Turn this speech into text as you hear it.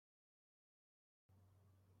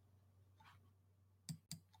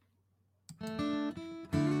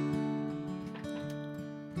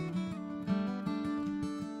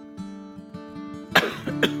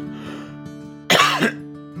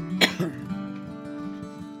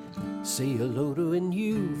Say hello to a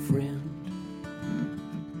new friend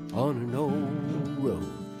on an old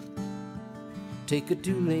road. Take a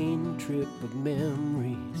two-lane trip of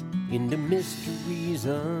memories into mysteries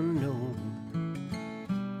unknown.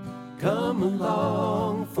 Come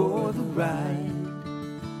along for the ride.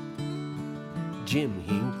 Jim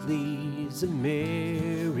Hinckley's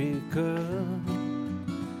America.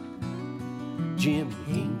 Jim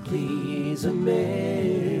Hinckley's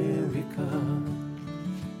America.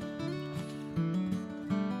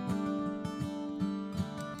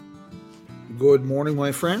 Good morning,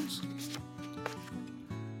 my friends.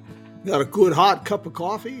 Got a good hot cup of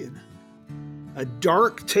coffee and a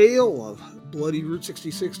dark tale of bloody Route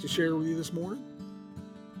 66 to share with you this morning.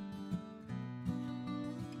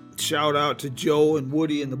 Shout out to Joe and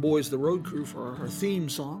Woody and the boys of the road crew for our theme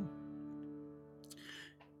song.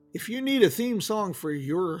 If you need a theme song for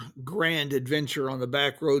your grand adventure on the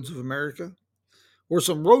back roads of America, or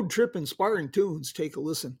some road trip inspiring tunes, take a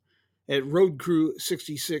listen at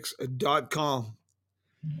roadcrew66.com.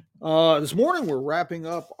 This morning we're wrapping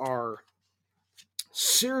up our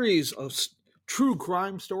series of true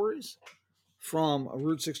crime stories from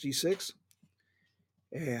Route 66.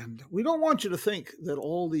 And we don't want you to think that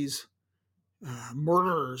all these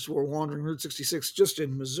murderers were wandering Route 66 just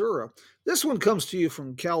in Missouri. This one comes to you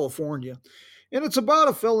from California, and it's about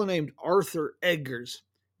a fellow named Arthur Eggers.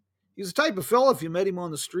 He's the type of fellow, if you met him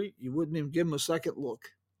on the street, you wouldn't even give him a second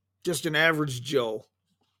look. Just an average Joe.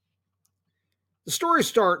 The story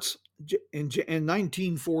starts in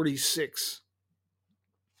 1946.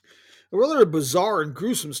 A rather bizarre and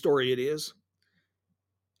gruesome story it is.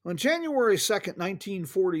 On January 2nd,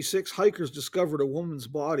 1946, hikers discovered a woman's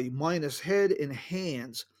body, minus head and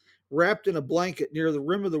hands, wrapped in a blanket near the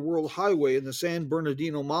Rim of the World Highway in the San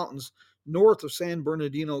Bernardino Mountains, north of San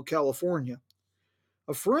Bernardino, California.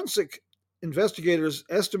 A forensic investigators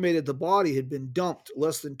estimated the body had been dumped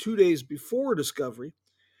less than 2 days before discovery,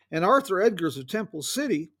 and Arthur Eggers of Temple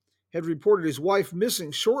City had reported his wife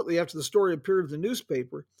missing shortly after the story appeared in the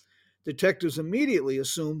newspaper. Detectives immediately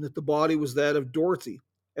assumed that the body was that of Dorothy,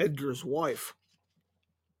 Eggers' wife.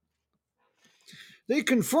 They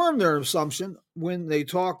confirmed their assumption when they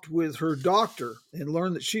talked with her doctor and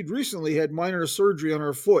learned that she'd recently had minor surgery on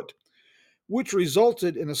her foot, which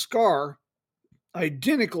resulted in a scar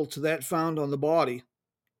identical to that found on the body.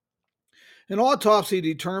 An autopsy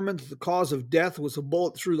determined that the cause of death was a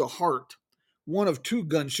bullet through the heart, one of 2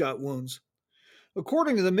 gunshot wounds.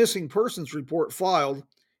 According to the missing persons report filed,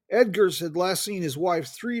 Eggers had last seen his wife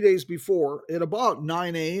 3 days before at about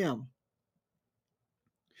 9 a.m.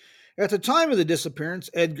 At the time of the disappearance,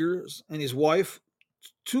 Eggers and his wife,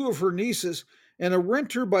 2 of her nieces, and a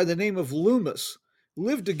renter by the name of Loomis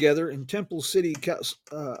lived together in Temple City,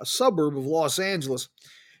 a suburb of Los Angeles,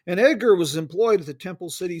 and Eggers was employed at the Temple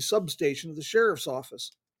City substation of the sheriff's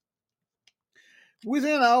office.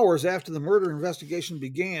 Within hours after the murder investigation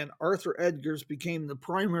began, Arthur Eggers became the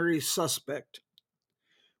primary suspect.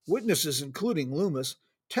 Witnesses, including Loomis,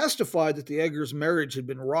 testified that the Eggers marriage had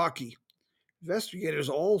been rocky. Investigators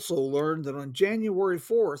also learned that on January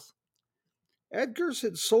 4th, Eggers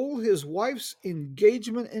had sold his wife's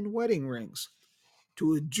engagement and wedding rings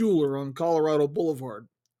to a jeweler on Colorado Boulevard,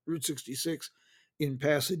 Route 66, in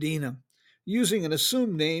Pasadena, using an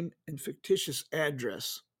assumed name and fictitious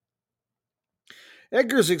address.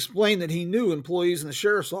 Eggers explained that he knew employees in the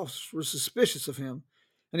sheriff's office were suspicious of him,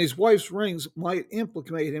 and his wife's rings might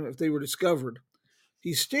implicate him if they were discovered.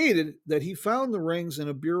 He stated that he found the rings in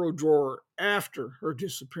a bureau drawer after her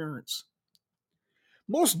disappearance.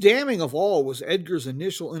 Most damning of all was Eggers'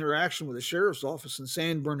 initial interaction with the sheriff's office in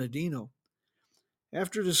San Bernardino.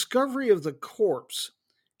 After discovery of the corpse,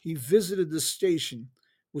 he visited the station,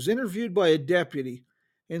 was interviewed by a deputy,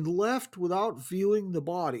 and left without viewing the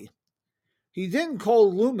body. He then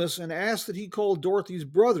called Loomis and asked that he call Dorothy's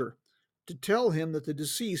brother to tell him that the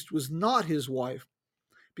deceased was not his wife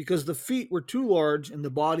because the feet were too large and the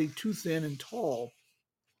body too thin and tall.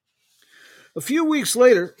 A few weeks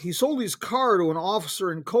later, he sold his car to an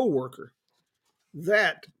officer and co-worker.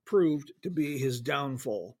 That proved to be his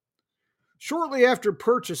downfall. Shortly after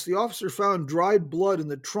purchase, the officer found dried blood in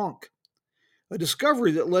the trunk, a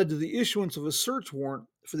discovery that led to the issuance of a search warrant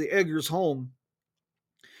for the Eggers home.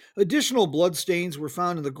 Additional bloodstains were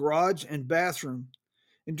found in the garage and bathroom,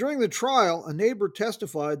 and during the trial, a neighbor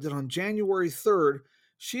testified that on January 3rd,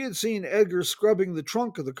 she had seen Eggers scrubbing the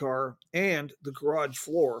trunk of the car and the garage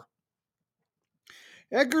floor.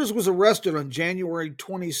 Eggers was arrested on January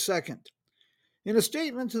 22nd. In a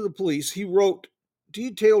statement to the police, he wrote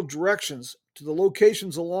detailed directions to the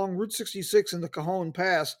locations along Route 66 in the Cajon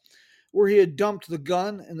Pass where he had dumped the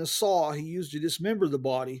gun and the saw he used to dismember the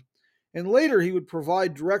body, and later he would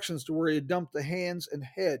provide directions to where he had dumped the hands and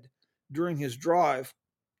head during his drive.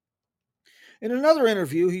 In another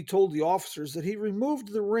interview, he told the officers that he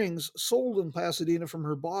removed the rings sold in Pasadena from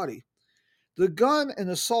her body. The gun and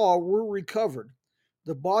the saw were recovered.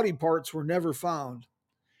 The body parts were never found.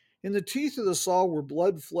 In the teeth of the saw were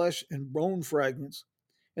blood, flesh, and bone fragments.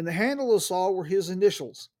 In the handle of the saw were his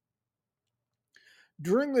initials.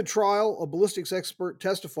 During the trial, a ballistics expert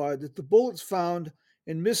testified that the bullets found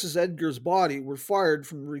in Mrs. Edgar's body were fired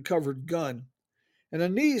from the recovered gun, and a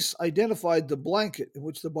niece identified the blanket in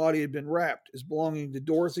which the body had been wrapped as belonging to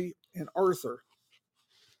Dorothy and Arthur.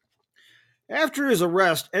 After his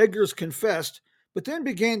arrest, Edgars confessed, but then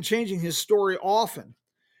began changing his story often,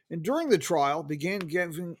 and during the trial began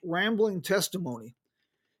giving rambling testimony.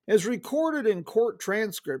 As recorded in court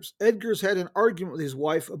transcripts, Edgars had an argument with his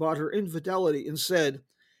wife about her infidelity and said,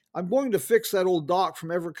 "I'm going to fix that old doc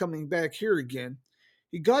from ever coming back here again."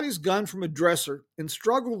 He got his gun from a dresser and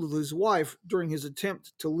struggled with his wife during his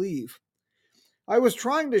attempt to leave. "I was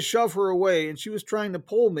trying to shove her away and she was trying to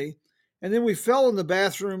pull me, and then we fell in the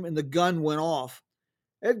bathroom and the gun went off."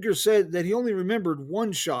 Edgar said that he only remembered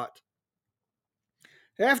one shot.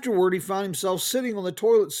 Afterward, he found himself sitting on the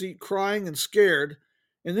toilet seat crying and scared.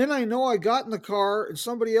 "And then I know I got in the car and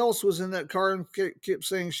somebody else was in that car and kept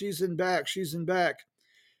saying, 'She's in back, she's in back.'"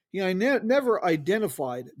 He never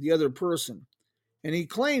identified the other person, and he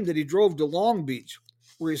claimed that he drove to Long Beach,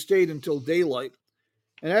 where he stayed until daylight.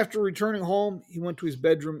 And after returning home, he went to his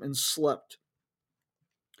bedroom and slept.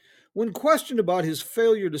 When questioned about his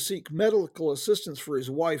failure to seek medical assistance for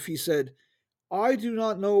his wife, he said, "I do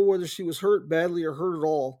not know whether she was hurt badly or hurt at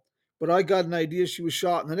all, but I got an idea she was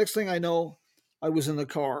shot, and the next thing I know, I was in the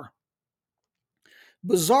car."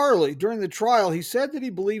 Bizarrely, during the trial, he said that he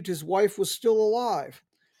believed his wife was still alive.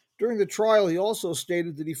 During the trial, he also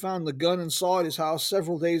stated that he found the gun and saw at his house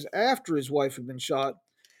several days after his wife had been shot,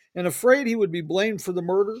 and afraid he would be blamed for the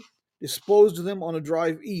murder, disposed of them on a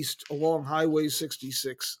drive east along Highway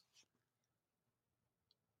 66.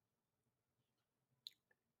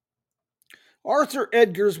 Arthur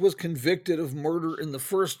Edgars was convicted of murder in the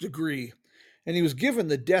first degree, and he was given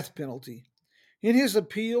the death penalty. In his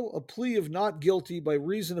appeal, a plea of not guilty by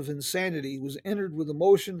reason of insanity was entered with a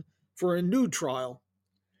motion for a new trial.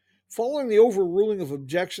 Following the overruling of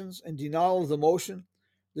objections and denial of the motion,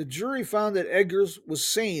 the jury found that Edgars was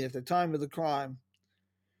sane at the time of the crime.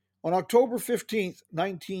 On October 15,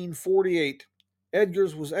 1948,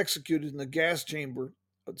 Edgars was executed in the gas chamber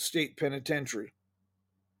of the state penitentiary.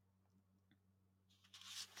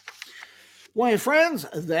 Well, my friends,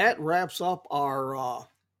 that wraps up our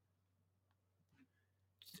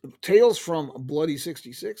Tales from Bloody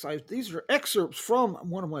 66. These are excerpts from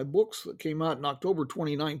one of my books that came out in October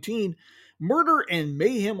 2019, Murder and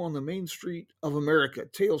Mayhem on the Main Street of America,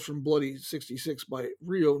 Tales from Bloody 66 by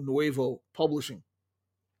Rio Nuevo Publishing.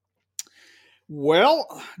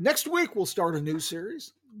 Well, next week we'll start a new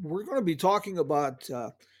series. We're going to be talking about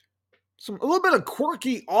a little bit of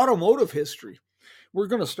quirky automotive history. We're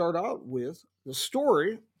going to start out with the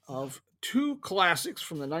story of two classics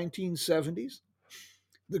from the 1970s,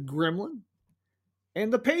 the Gremlin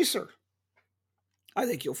and the Pacer. I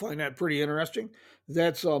think you'll find that pretty interesting.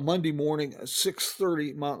 That's Monday morning,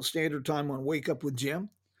 6:30 Mountain Standard Time on Wake Up with Jim.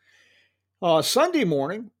 Sunday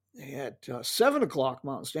morning at 7 o'clock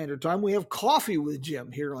Mountain Standard Time, we have Coffee with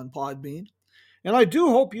Jim here on Podbean. And I do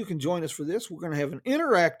hope you can join us for this. We're going to have an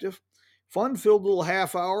interactive, fun-filled little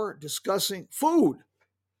half hour discussing food.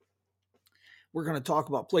 We're going to talk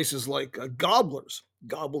about places like Gobblers,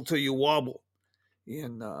 Gobble Till You Wobble,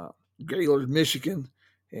 in Gaylord, Michigan,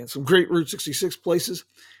 and some great Route 66 places.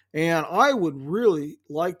 And I would really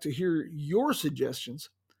like to hear your suggestions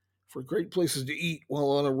for great places to eat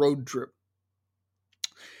while on a road trip.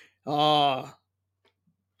 So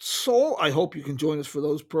I hope you can join us for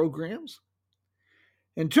those programs.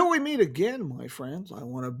 Until we meet again, my friends, I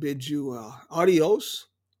want to bid you adios.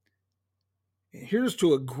 And here's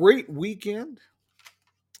to a great weekend.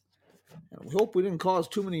 And we hope we didn't cause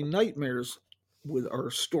too many nightmares with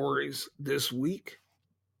our stories this week.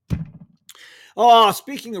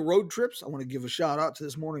 Speaking of road trips, I want to give a shout out to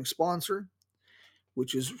this morning's sponsor,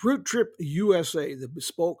 which is Route Trip USA, the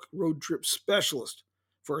bespoke road trip specialist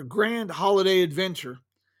for a grand holiday adventure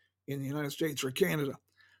in the United States or Canada.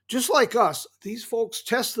 Just like us, these folks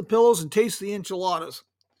test the pillows and taste the enchiladas.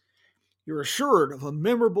 You're assured of a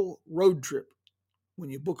memorable road trip when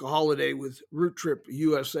you book a holiday with Route Trip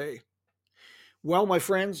USA. Well, my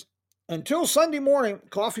friends, until Sunday morning,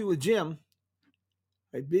 Coffee with Jim,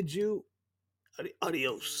 I bid you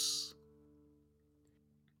Adios.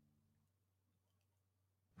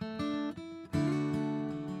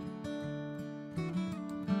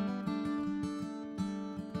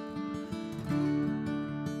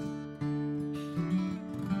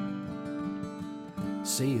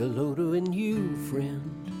 Say hello to a new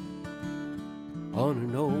friend on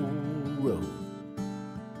an old road.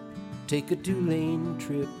 Take a 2-lane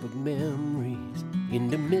trip of memories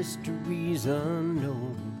into mysteries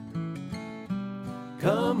unknown.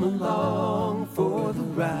 Come along for the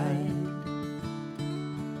ride.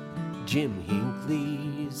 Jim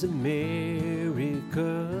Hinckley's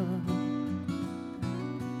America.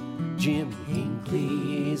 Jim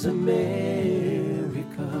Hinckley's America.